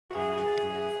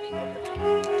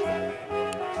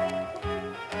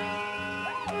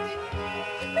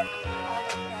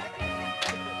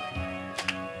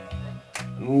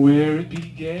Where it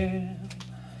began,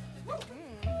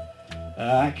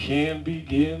 I can't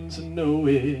begin to know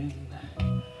it,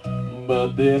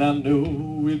 but then I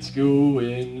know it's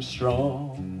going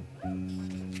strong.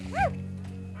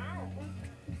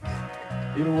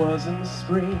 It was in the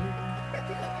spring,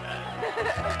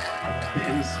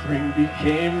 then spring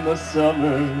became the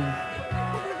summer.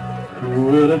 Who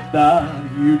would have thought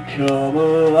you'd come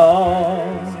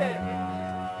along?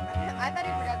 I thought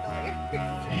he forgot the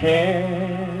lyrics.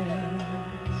 Hands,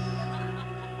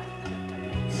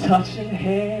 touching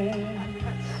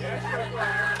hands,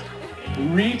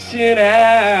 reaching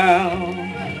out,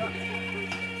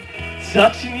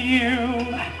 touching you,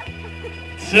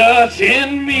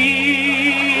 touching me.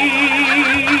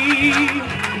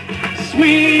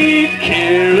 Sweet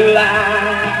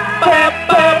Caroline, ba,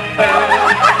 ba, ba.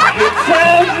 Good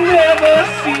times never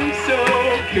seem so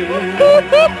good.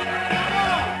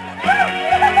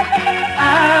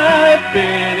 I've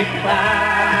been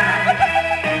inclined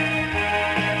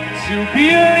to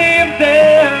believe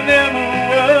there never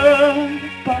was,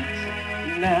 but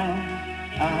now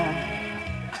I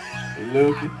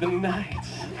look at the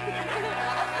nights.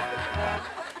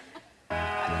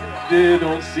 They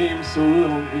don't seem so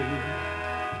lonely.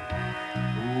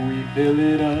 We fill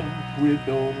it up with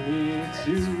only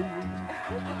two.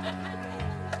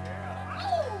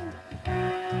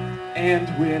 And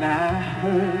when I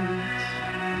hurt,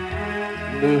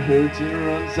 the hurting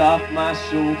runs off my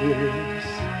shoulders.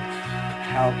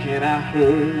 How can I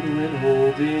hurt when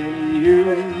holding you?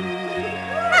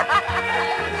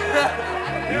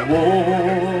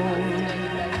 Warm,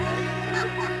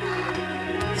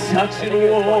 touching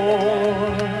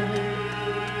warm,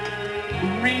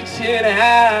 reaching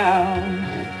out.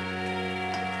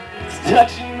 It's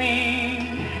touching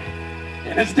me,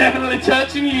 and it's definitely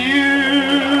touching you.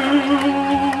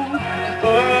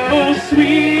 Oh,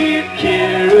 sweet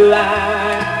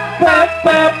Caroline, ba,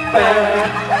 ba, ba.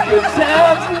 Good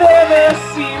times never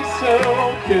seem so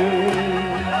good.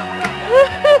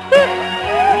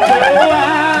 Oh,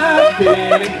 I've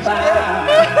been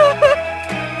inclined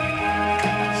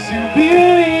to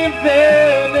believe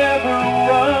there never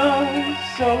was.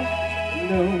 So,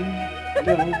 no,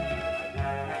 no.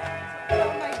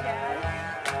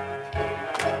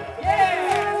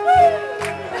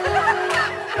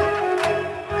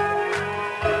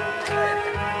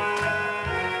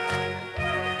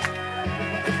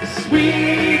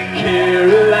 Sweet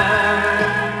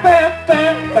Caroline, ba, ba,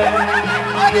 ba.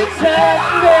 The times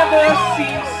never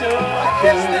seem so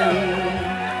good.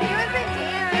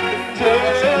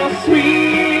 Oh,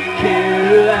 sweet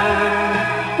Caroline,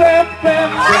 ba, ba,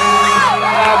 ba.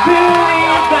 I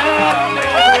believe I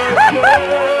never could.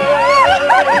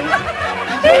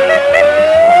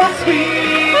 Oh,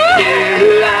 sweet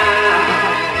Caroline,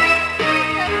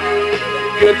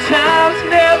 good times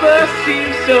never seem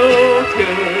so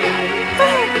good.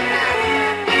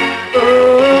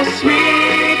 Oh,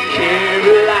 sweet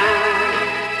Caroline.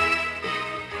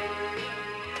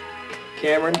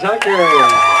 Cameron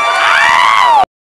Tucker.